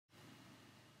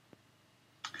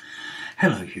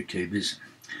Hello, YouTubers.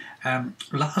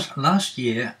 Last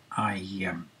year,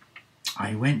 I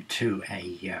went to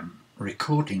a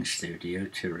recording studio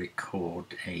to record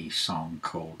a song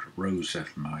called "Rose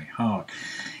of My Heart."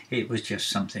 It was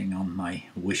just something on my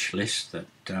wish list that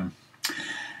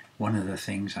one of the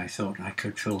things I thought I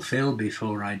could fulfill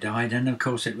before I died, and of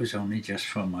course, it was only just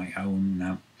for my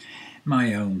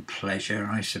own pleasure,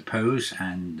 I suppose,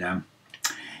 and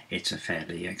it's a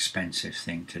fairly expensive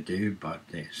thing to do, but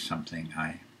it's something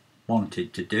I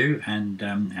wanted to do and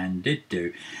did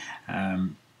do.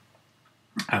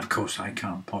 Of course, I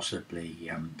can't possibly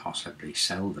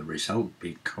sell the result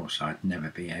because I'd never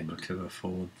be able to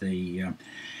afford the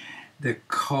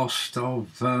cost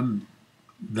of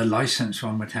the license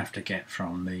one would have to get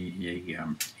from the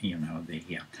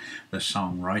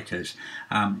songwriters.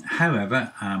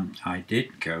 However, I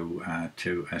did go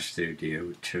to a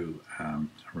studio to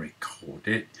record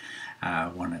it.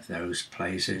 One of those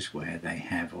places where they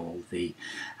have all the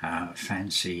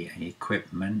fancy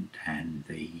equipment and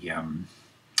the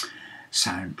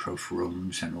soundproof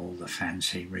rooms and all the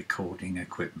fancy recording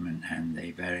equipment and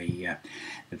the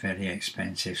very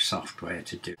expensive software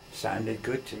to do. Sounded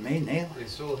good to me, Neil.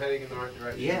 It's all heading in the right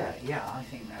direction. Yeah, I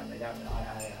think that I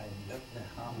love the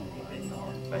harmony bit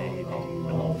on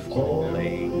fading or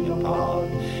falling apart.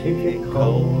 If you're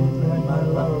cold, then my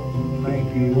love will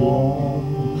make you warm.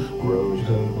 Rose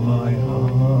of my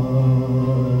heart.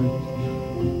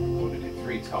 Recorded it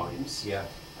 3 times. Yeah.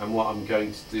 And what I'm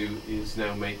going to do is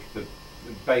now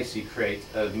basically create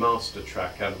a master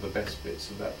track out of the best bits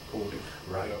of that recording.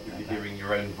 Right. You'll be hearing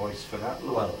your own voice for that.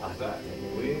 Well,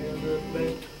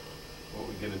 What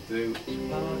we're going to do.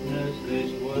 Partners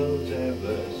this world's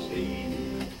ever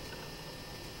seen.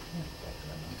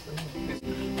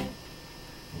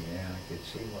 Yeah, I could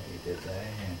see what you did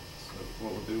there. So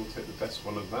what we'll do, we'll take the best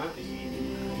one of that.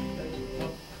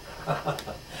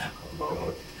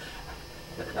 Oh,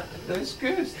 That's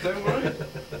good, don't worry.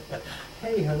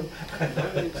 hey ho. No,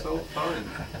 it's all fine.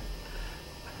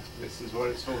 This is what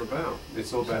it's all about.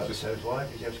 It's all about So why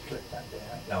have you just clipped that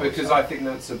down? No, because I think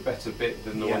that's a better bit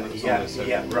than the one that's on this.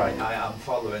 Yeah, right. I'm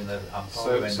following the.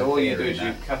 So all you do is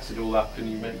you cut it all up and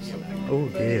you make something. Oh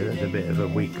dear, there's a bit of a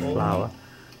weak flower.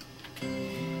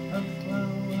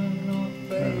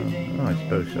 I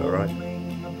suppose it's all right.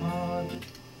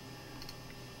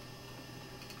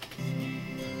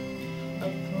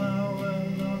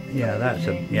 Yeah, that's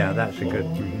a good.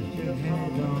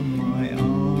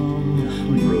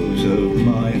 Rose of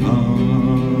my heart.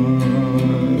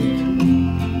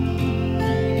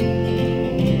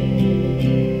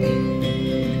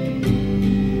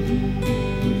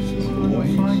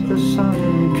 Like the sun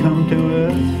come to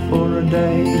earth for a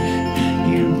day,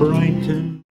 you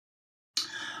brighten.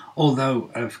 Although,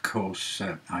 of course,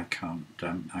 I can't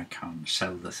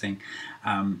sell the thing.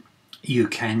 You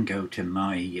can go to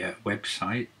my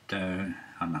website, and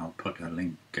I'll put a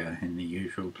link in the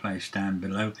usual place down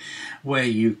below, where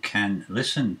you can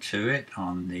listen to it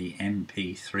on the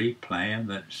MP3 player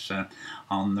that's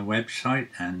on the website,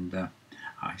 and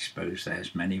I suppose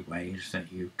there's many ways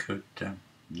that you could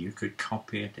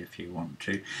copy it if you want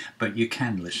to, but you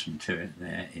can listen to it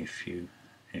there if you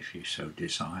so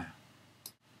desire.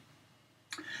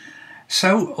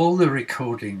 So all the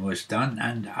recording was done,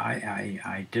 and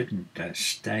I didn't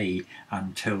stay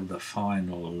until the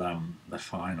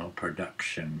final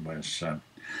production was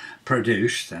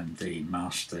produced and the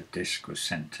master disc was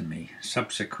sent to me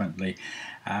subsequently.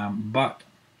 But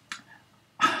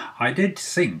I did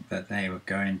think that they were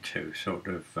going to sort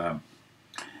of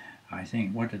I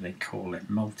think, what do they call it,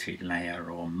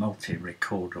 multi-layer or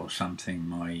multi-record or something,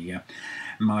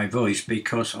 my voice,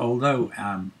 because although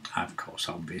of course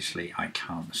obviously I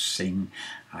can't sing,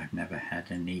 I've never had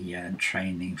any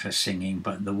training for singing,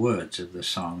 but the words of the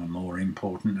song are more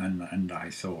important, and I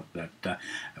thought that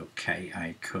okay,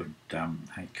 I could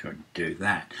do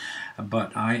that,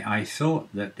 but I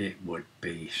thought that it would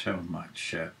be so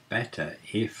much better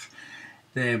if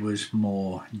there was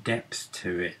more depth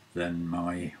to it than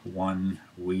my one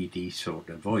weedy sort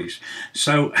of voice.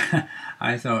 So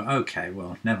I thought, okay,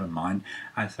 well, never mind.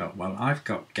 I thought, well, I've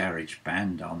got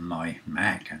GarageBand on my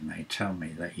Mac, and they tell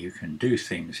me that you can do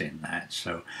things in that.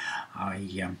 So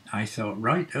I thought,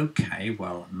 right, okay,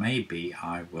 well, maybe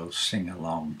I will sing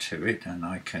along to it, and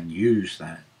I can use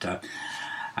that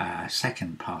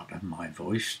second part of my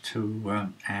voice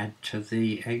to add to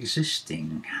the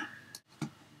existing.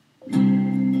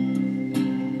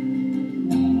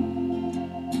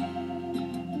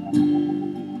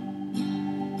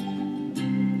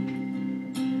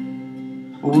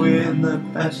 With been the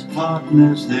best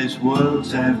partners this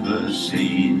world's ever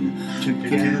seen,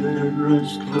 together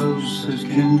as close as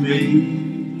can be.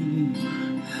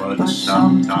 But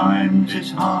sometimes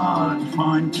it's hard to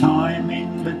find time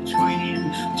in between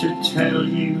to tell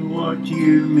you what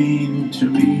you mean to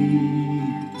me.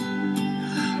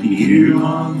 You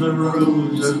are the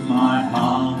rose of my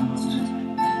heart,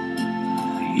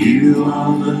 you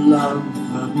are the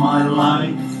love of my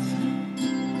life,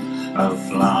 a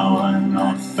flower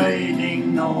not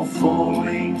fading nor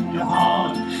falling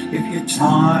apart. If you're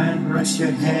tired, rest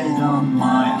your head on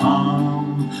my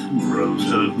arm,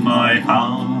 rose of my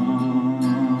heart.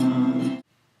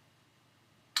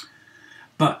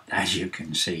 But as you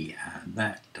can see,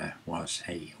 that was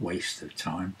a waste of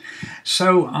time.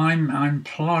 So I'm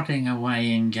plodding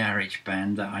away in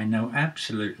GarageBand that I know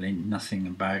absolutely nothing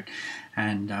about,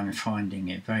 and I'm finding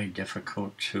it very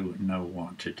difficult to know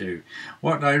what to do.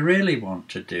 What I really want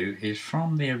to do is,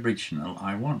 from the original,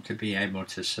 I want to be able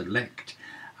to select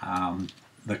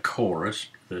the chorus,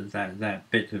 that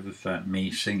bit of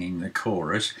me singing the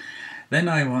chorus. Then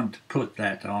I want to put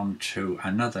that onto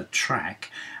another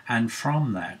track, and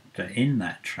from that, in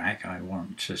that track, I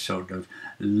want to sort of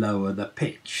lower the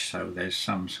pitch, so there's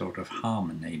some sort of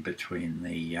harmony between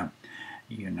the,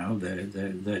 you know,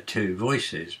 the two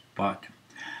voices. But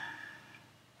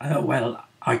well,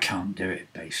 I can't do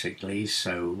it basically.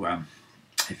 So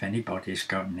if anybody's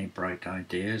got any bright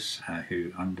ideas,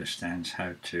 who understands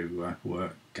how to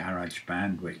work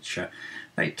GarageBand, which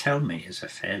they tell me is a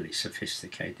fairly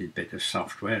sophisticated bit of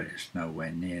software. It's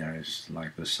nowhere near as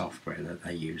like the software that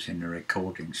they use in a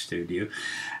recording studio.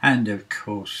 And of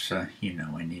course, you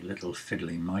know, any little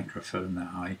fiddling microphone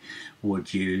that I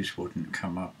would use wouldn't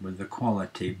come up with the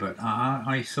quality. But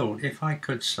I thought if I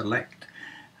could select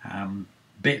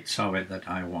bits of it that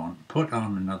I want, put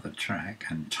on another track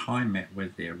and time it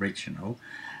with the original,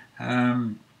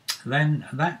 then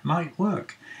that might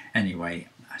work. Anyway,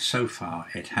 so far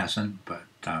it hasn't, but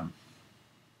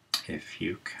if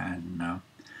you can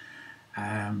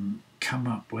come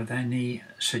up with any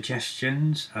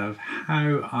suggestions of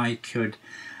how I could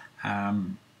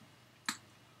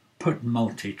put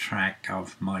multi-track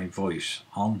of my voice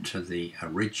onto the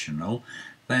original,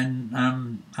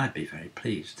 then I'd be very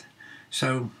pleased.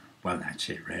 So, well, that's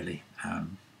it really.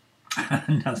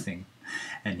 Nothing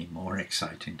any more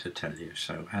exciting to tell you.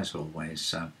 So, as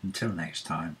always, until next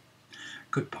time,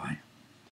 goodbye.